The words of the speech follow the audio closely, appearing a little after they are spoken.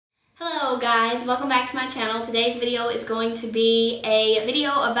guys, welcome back to my channel. Today's video is going to be a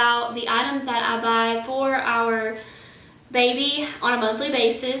video about the items that I buy for our baby on a monthly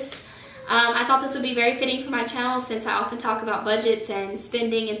basis. I thought this would be very fitting for my channel since I often talk about budgets and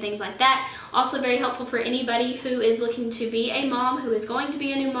spending and things like that. Also very helpful for anybody who is looking to be a mom, who is going to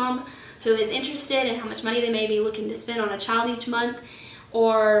be a new mom, who is interested in how much money they may be looking to spend on a child each month,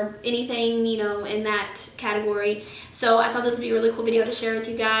 or anything, you know, in that category. So I thought this would be a really cool video to share with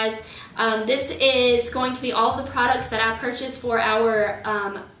you guys. This is going to be all of the products that I purchase for our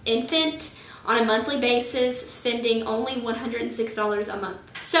infant on a monthly basis, spending only $106 a month.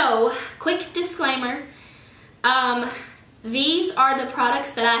 So, quick disclaimer, these are the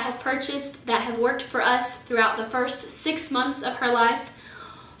products that I have purchased that have worked for us throughout the first 6 months of her life.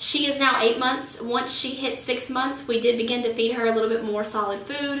 She is now 8 months. Once she hit 6 months, we did begin to feed her a little bit more solid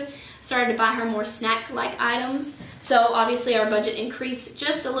food, started to buy her more snack-like items. So obviously our budget increased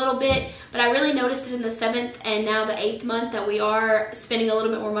just a little bit, but I really noticed it in the 7th and now the 8th month that we are spending a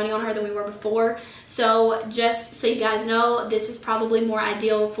little bit more money on her than we were before. So just so you guys know, this is probably more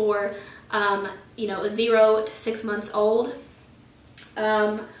ideal for, you know, 0 to 6 months old.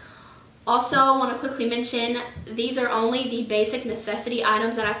 Also, I want to quickly mention, these are only the basic necessity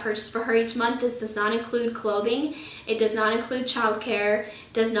items that I purchased for her each month. This does not include clothing. It does not include childcare.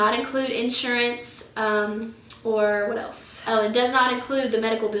 Does not include insurance, or what else? Oh, it does not include the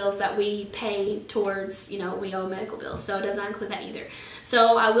medical bills that we pay towards, you know, we owe medical bills. So it does not include that either.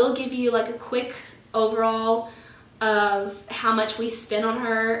 So I will give you like a quick overall of how much we spend on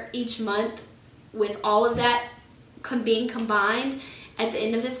her each month with all of that being combined at the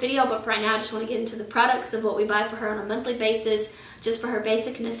end of this video, but for right now I just want to get into the products of what we buy for her on a monthly basis, just for her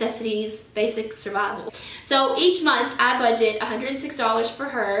basic necessities, basic survival. So each month I budget $106 for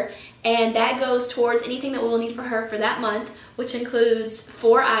her, and that goes towards anything that we will need for her for that month, which includes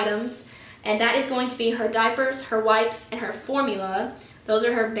 4 items, and that is going to be her diapers, her wipes, and her formula. Those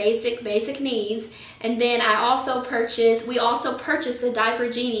are her basic needs. And then we also purchased a Diaper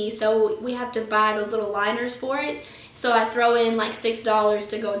Genie, so we have to buy those little liners for it. So I throw in like $6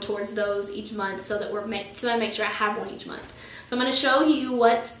 to go towards those each month, so that I make sure I have one each month. So I'm going to show you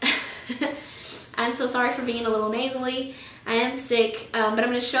what I'm so sorry for being a little nasally. I am sick, but I'm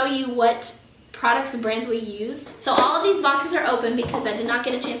going to show you what products and brands we use. So all of these boxes are open because I did not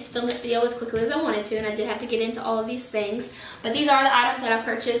get a chance to film this video as quickly as I wanted to, and I did have to get into all of these things. But these are the items that I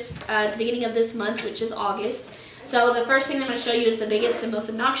purchased at the beginning of this month, which is August. So the first thing I'm going to show you is the biggest and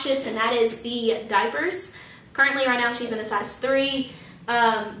most obnoxious, and that is the diapers. Currently, right now, she's in a size 3.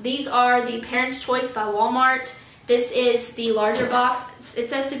 These are the Parents' Choice by Walmart. This is the larger box. It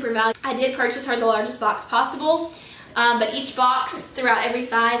says Super Value. I did purchase her the largest box possible, but each box throughout every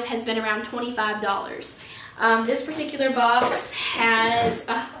size has been around $25. This particular box has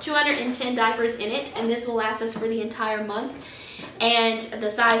 210 diapers in it, and this will last us for the entire month. And the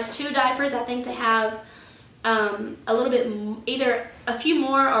size 2 diapers, I think they have a little bit, either a few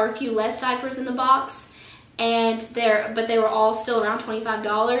more or a few less diapers in the box. But they were all still around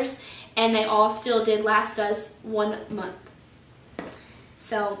 $25, and they all still did last us 1 month.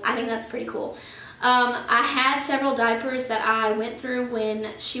 So I think that's pretty cool. I had several diapers that I went through when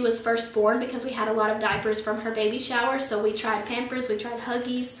she was first born because we had a lot of diapers from her baby shower. So we tried Pampers, we tried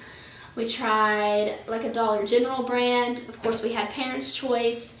Huggies, we tried like a Dollar General brand. Of course, we had Parents'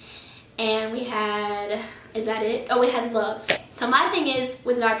 Choice, and we had, is that it? Oh, we had Love's. So my thing is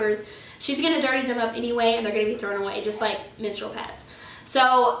with diapers, she's going to dirty them up anyway, and they're going to be thrown away, just like menstrual pads.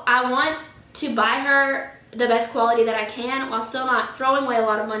 So I want to buy her the best quality that I can while still not throwing away a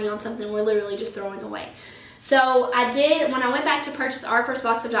lot of money on something we're literally just throwing away. So I did, when I went back to purchase our first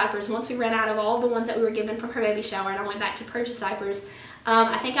box of diapers, once we ran out of all the ones that we were given from her baby shower and I went back to purchase diapers,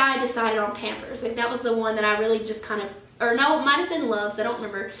 I think I decided on Pampers. Like, that was the one that I really just kind of, or no, it might have been Love's, I don't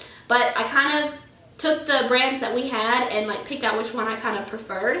remember. But I kind of took the brands that we had and like picked out which one I kind of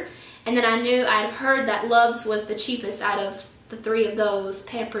preferred. And then I knew, I'd heard that Love's was the cheapest out of the 3 of those,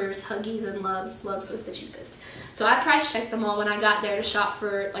 Pampers, Huggies, and Love's. Love's was the cheapest. So I price checked them all when I got there to shop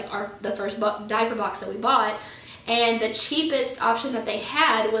for like the first diaper box that we bought. And the cheapest option that they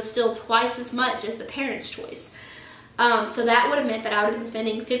had was still twice as much as the Parents' Choice. So that would have meant that I would have been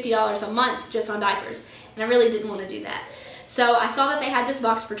spending $50 a month just on diapers. And I really didn't want to do that. So I saw that they had this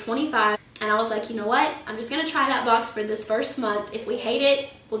box for $25. And I was like, you know what? I'm just going to try that box for this first month. If we hate it,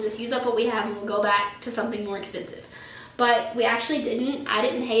 we'll just use up what we have and we'll go back to something more expensive. But we actually didn't. I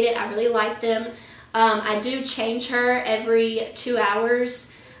didn't hate it. I really liked them. I do change her every 2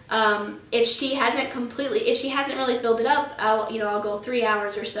 hours. If she hasn't really filled it up, I'll go 3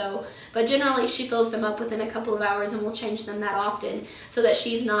 hours or so. But generally she fills them up within a couple of hours, and we'll change them that often so that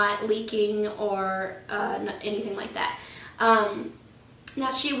she's not leaking or anything like that. Now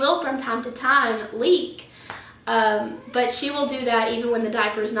she will from time to time leak, but she will do that even when the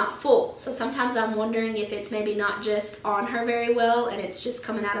diaper is not full. So sometimes I'm wondering if it's maybe not just on her very well and it's just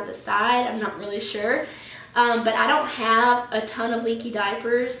coming out of the side. I'm not really sure. But I don't have a ton of leaky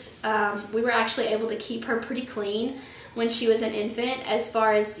diapers. We were actually able to keep her pretty clean when she was an infant. As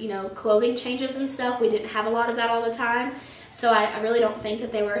far as, clothing changes and stuff, we didn't have a lot of that all the time. So I really don't think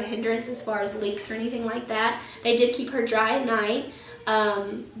that they were a hindrance as far as leaks or anything like that. They did keep her dry at night.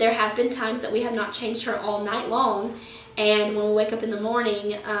 There have been times that we have not changed her all night long. And when we wake up in the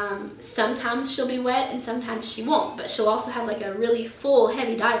morning, sometimes she'll be wet and sometimes she won't. But she'll also have like a really full,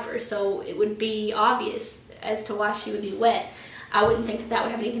 heavy diaper. So it would be obvious as to why she would be wet. I wouldn't think that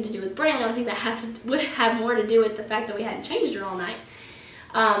would have anything to do with brand. I would think that would have more to do with the fact that we hadn't changed her all night.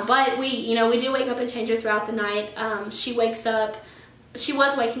 But we do wake up and change her throughout the night. She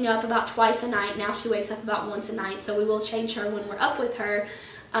was waking up about twice a night. Now she wakes up about once a night. So we will change her when we're up with her.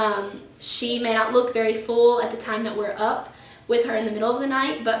 She may not look very full at the time that we're up with her in the middle of the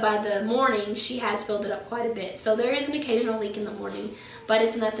night, but by the morning she has filled it up quite a bit. So there is an occasional leak in the morning, but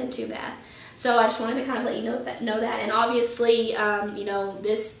it's nothing too bad. So I just wanted to kind of let you know that. And obviously,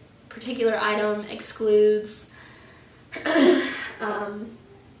 this particular item excludes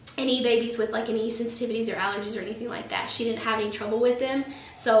any babies with like any sensitivities or allergies or anything like that. She didn't have any trouble with them,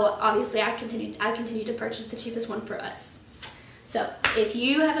 so obviously I continued to purchase the cheapest one for us. So if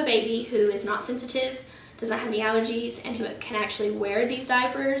you have a baby who is not sensitive, does not have any allergies, and who can actually wear these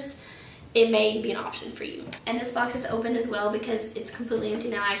diapers, it may be an option for you. And this box is opened as well because it's completely empty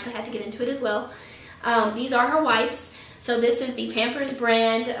now. I actually had to get into it as well. These are her wipes. So this is the Pampers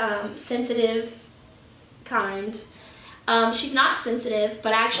brand sensitive kind. She's not sensitive,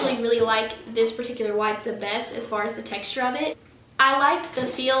 but I actually really like this particular wipe the best as far as the texture of it. I liked the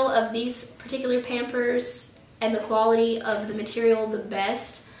feel of these particular Pampers and the quality of the material the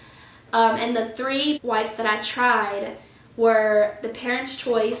best. And the 3 wipes that I tried were the Parents'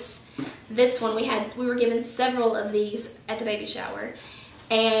 Choice. This one, we were given several of these at the baby shower.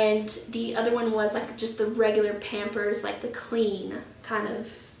 And the other one was like just the regular Pampers, like the clean kind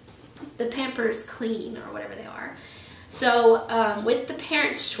of, the Pampers Clean or whatever they are. So with the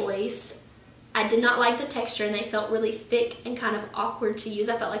Parents' Choice, I did not like the texture, and they felt really thick and kind of awkward to use.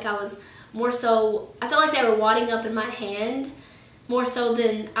 I felt like I felt like they were wadding up in my hand more so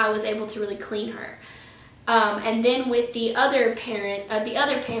than I was able to really clean her. And then with the other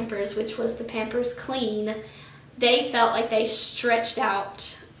Pampers, which was the Pampers Clean, they felt like they stretched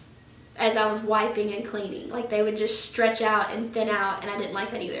out as I was wiping and cleaning. Like they would just stretch out and thin out, and I didn't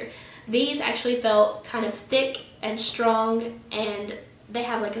like that either. These actually felt kind of thick and strong, and they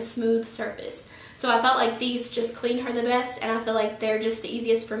have like a smooth surface. So I felt like these just clean her the best, and I feel like they're just the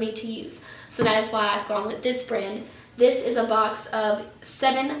easiest for me to use. So that is why I've gone with this brand. This is a box of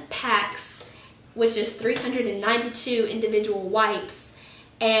 7 packs, which is 392 individual wipes,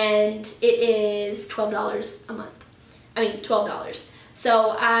 and it is $12 a month. I mean, $12.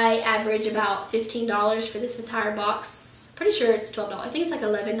 So I average about $15 for this entire box. Pretty sure it's $12. I think it's like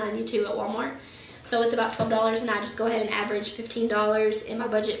 $11.92 at Walmart. So it's about $12, and I just go ahead and average $15 in my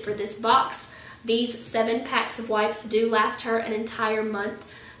budget for this box. These 7 packs of wipes do last her an entire month.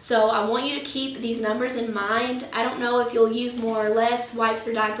 So I want you to keep these numbers in mind. I don't know if you'll use more or less wipes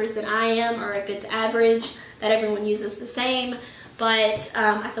or diapers than I am, or if it's average, that everyone uses the same. But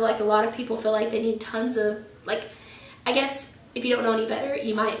I feel like a lot of people feel like they need tons of, I guess if you don't know any better,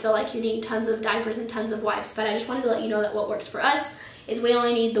 you might feel like you need tons of diapers and tons of wipes. But I just wanted to let you know that what works for us is we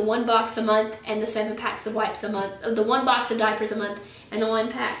only need the 1 box a month and the 7 packs of wipes a month, the 1 box of diapers a month and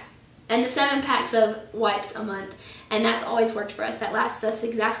the 7 packs of wipes a month, and that's always worked for us. That lasts us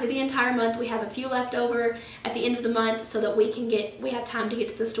exactly the entire month. We have a few left over at the end of the month so that we have time to get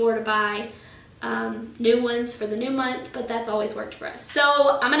to the store to buy new ones for the new month, but that's always worked for us.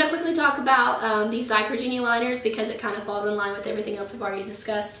 So I'm going to quickly talk about these Diaper Genie liners because it kind of falls in line with everything else we've already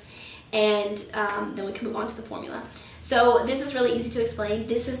discussed, and then we can move on to the formula. So this is really easy to explain.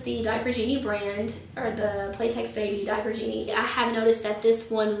 This is the Diaper Genie brand, or the Playtex Baby Diaper Genie. I have noticed that this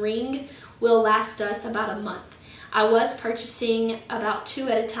one ring will last us about a month. I was purchasing about 2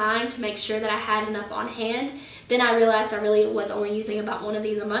 at a time to make sure that I had enough on hand. Then I realized I really was only using about 1 of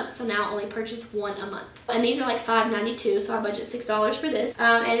these a month, so now I only purchase 1 a month. And these are like $5.92, so I budget $6 for this.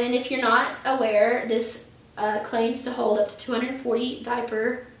 And then if you're not aware, this claims to hold up to 240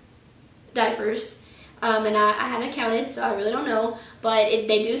 diapers. and I haven't counted, so I really don't know, but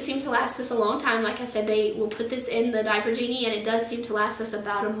they do seem to last us a long time. Like I said, they will put this in the Diaper Genie, and it does seem to last us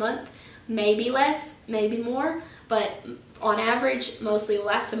about a month, maybe less, maybe more, but on average, mostly will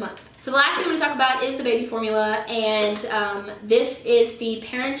last a month. So the last thing I'm going to talk about is the baby formula, and this is the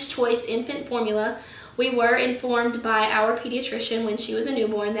Parents' Choice Infant Formula. We were informed by our pediatrician when she was a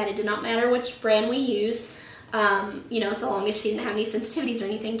newborn that it did not matter which brand we used, you know, so long as she didn't have any sensitivities or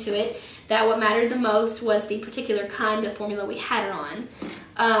anything to it, that what mattered the most was the particular kind of formula we had her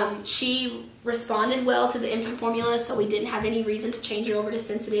on. She responded well to the infant formula, so we didn't have any reason to change her over to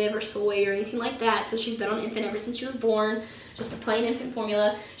sensitive or soy or anything like that. So she's been on infant ever since she was born, just a plain infant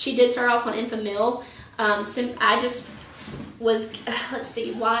formula. She did start off on infant milk. I just was, let's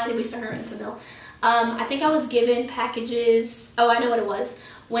see, why did we start her on infant milk? I think I was given packages, oh, I know what it was.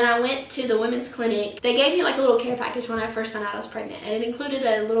 When I went to the women's clinic, they gave me like a little care package when I first found out I was pregnant, and it included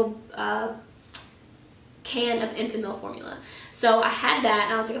a little can of infant milk formula. So I had that,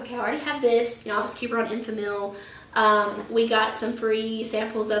 and I was like, okay, I already have this, you know, I'll just keep her on infant milk. We got some free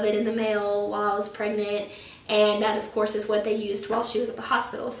samples of it in the mail while I was pregnant, and that of course is what they used while she was at the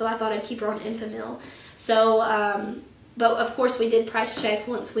hospital, so I thought I'd keep her on infant milk. So, but of course we did price check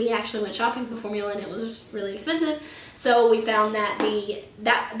once we actually went shopping for formula, and it was really expensive. So we found that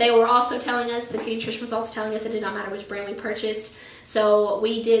they were also telling us, the pediatrician was also telling us it did not matter which brand we purchased. So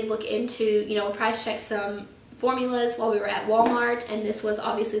we did look into, you know, price check some formulas while we were at Walmart, and this was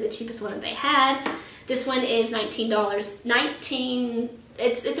obviously the cheapest one that they had. This one is $19.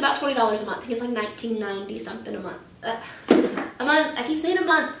 It's about $20 a month. I think it's like $19.90 something a month. I keep saying a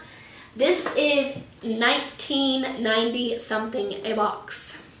month. This is $19.90 something a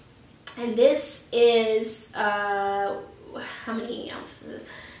box. And this is, how many ounces is this?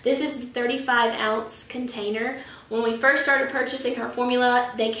 This is the 35-ounce container. When we first started purchasing her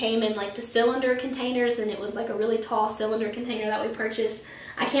formula, they came in like the cylinder containers, and it was like a really tall cylinder container that we purchased.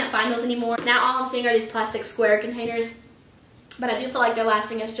 I can't find those anymore. Now all I'm seeing are these plastic square containers, but I do feel like they're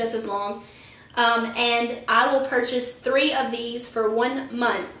lasting us just as long. And I will purchase 3 of these for 1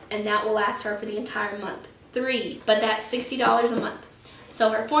 month, and that will last her for the entire month. 3, but that's $60 a month. So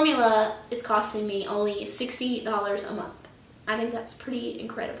her formula is costing me only $60 a month. I think that's pretty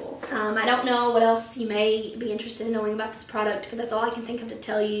incredible. I don't know what else you may be interested in knowing about this product, but that's all I can think of to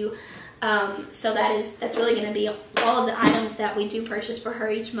tell you. So that's really going to be all of the items that we do purchase for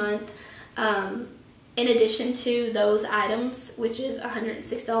her each month. In addition to those items, which is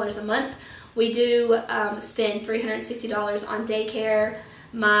 $106 a month, we do spend $360 on daycare.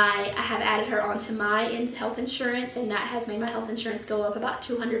 I have added her onto my health insurance, and that has made my health insurance go up about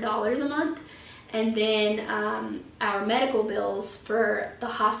 $200 a month. And then our medical bills for the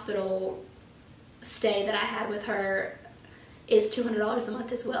hospital stay that I had with her is $200 a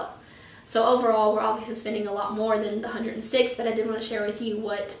month as well. So overall, we're obviously spending a lot more than the $106, but I did want to share with you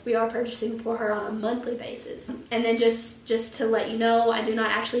what we are purchasing for her on a monthly basis. And then just to let you know, I do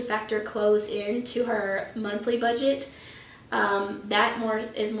not actually factor clothes into her monthly budget.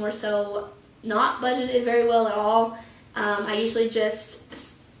 That is more so not budgeted very well at all. I usually just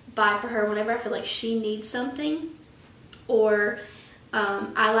buy for her whenever I feel like she needs something, or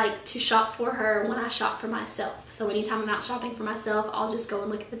I like to shop for her when I shop for myself. So anytime I'm out shopping for myself, I'll just go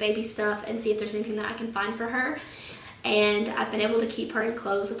and look at the baby stuff and see if there's anything that I can find for her. And I've been able to keep her in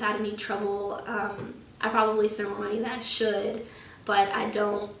clothes without any trouble. I probably spend more money than I should, but I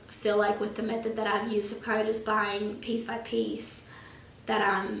don't feel like with the method that I've used of kind of just buying piece by piece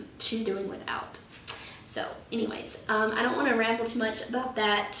that she's doing without. So anyways, I don't want to ramble too much about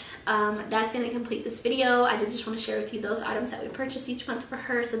that. That's going to complete this video. I did just want to share with you those items that we purchase each month for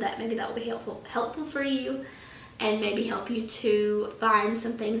her, so that maybe that will be helpful for you, and maybe help you to find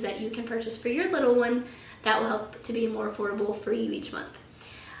some things that you can purchase for your little one that will help to be more affordable for you each month.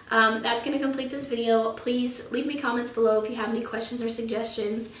 That's going to complete this video. Please leave me comments below if you have any questions or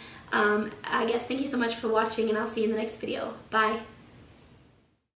suggestions. I guess thank you so much for watching, and I'll see you in the next video. Bye.